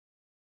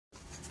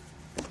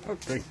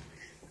Okay.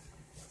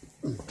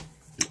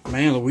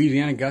 Man,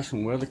 Louisiana got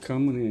some weather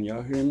coming in.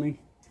 Y'all hear me?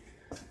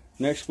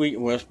 Next week,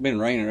 well, it's been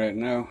raining right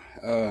now.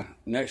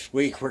 Next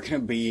week, we're going to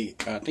be,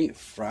 I think,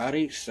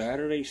 Friday,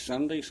 Saturday,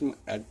 Sunday.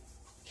 I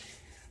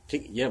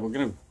think, yeah, we're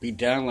going to be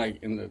down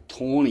like in the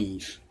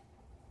 20s.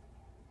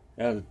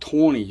 Yeah, the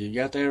 20s. You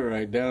got that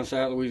right. Down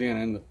south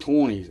Louisiana in the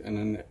 20s. And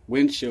then the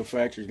wind chill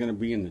factor is going to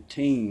be in the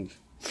teens.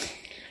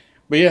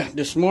 But yeah,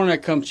 this morning I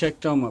come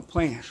checked on my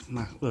plants,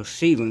 my little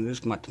seedlings, this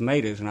is my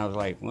tomatoes, and I was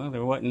like, well,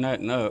 there wasn't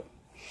nothing up.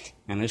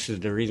 And this is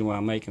the reason why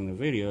I'm making the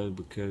video,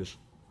 because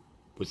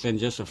within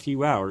just a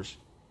few hours,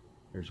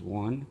 there's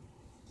one,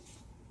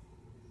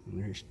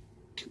 and there's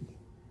two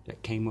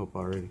that came up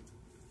already.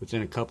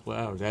 Within a couple of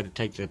hours, I had to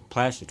take the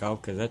plastic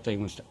off because that thing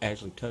was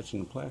actually touching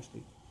the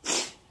plastic.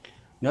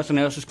 Nothing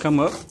else has come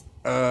up.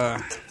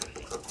 I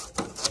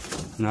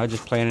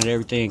just planted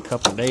everything a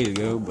couple of days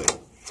ago, but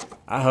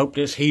I hope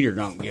this heater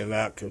don't give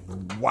out, because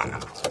wow.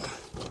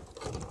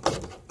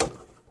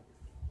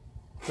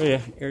 So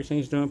yeah,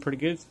 everything's doing pretty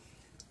good.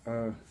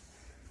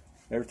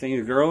 Everything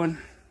is growing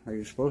like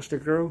it's supposed to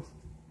grow.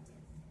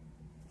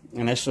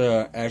 And that's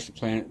actually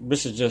planted.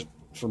 This is just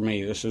for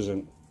me. This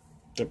isn't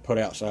to put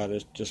outside.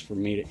 It's just for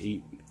me to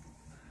eat.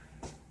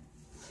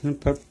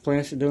 And pepper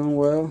plants are doing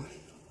well.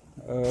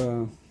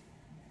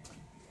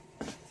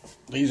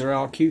 These are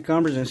all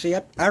cucumbers, and see,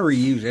 I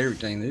reuse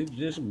everything.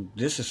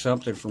 This is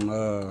something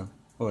from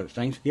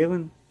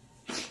Thanksgiving.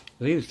 It's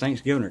either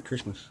Thanksgiving or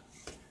Christmas.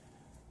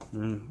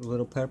 And the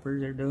little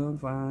peppers are doing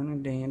fine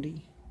and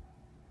dandy.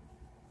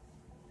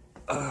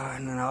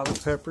 And then all the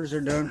peppers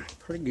are done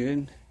pretty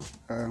good.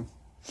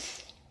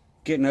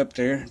 Getting up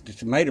there. The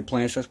tomato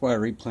plants, that's why I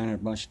replanted a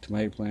bunch of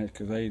tomato plants,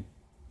 because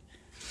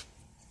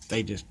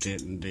they just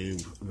didn't do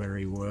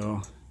very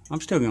well. I'm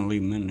still going to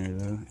leave them in there,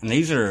 though. And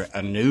these are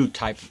a new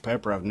type of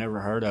pepper I've never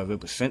heard of.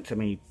 It was sent to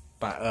me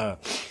by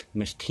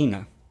Miss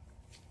Tina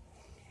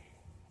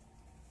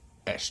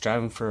at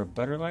Striving for a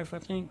Better Life, I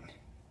think.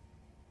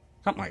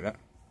 Something like that.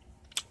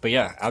 But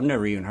yeah, I've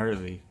never even heard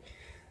of these.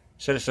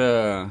 So it's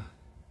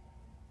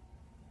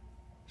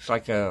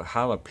like a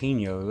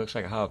jalapeno. It looks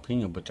like a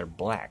jalapeno, but they're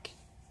black.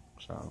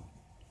 So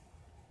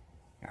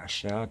I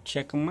shall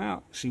check them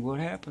out, see what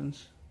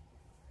happens.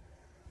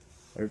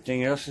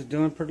 Everything else is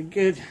doing pretty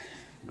good.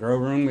 Grow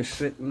room is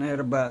sitting at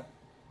about,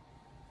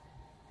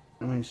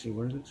 let me see,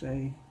 what does it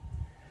say?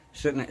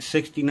 Sitting at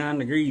 69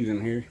 degrees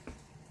in here.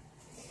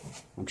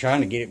 I'm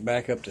trying to get it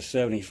back up to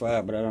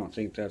 75, but I don't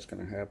think that's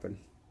going to happen.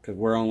 Because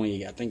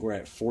I think we're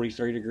at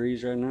 43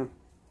 degrees right now.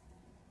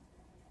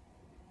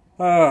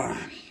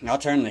 I'll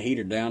turn the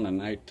heater down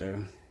tonight,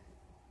 though.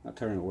 I'll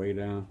turn it way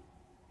down.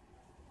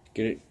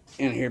 Get it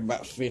in here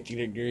about 50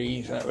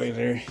 degrees. That way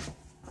there,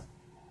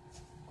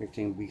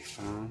 everything will be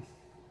fine.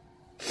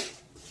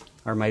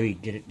 Or maybe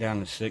get it down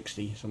to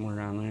 60, somewhere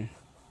around there.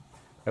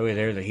 That way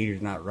there, the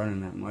heater's not running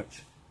that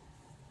much.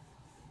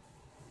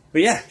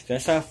 But yeah,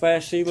 that's how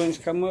fast seedlings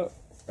come up.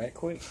 That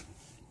quick.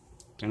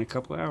 In a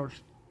couple of hours.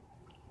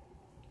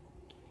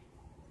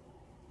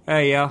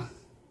 Hey, y'all.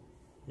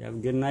 You have a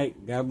good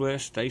night. God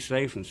bless. Stay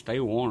safe and stay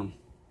warm.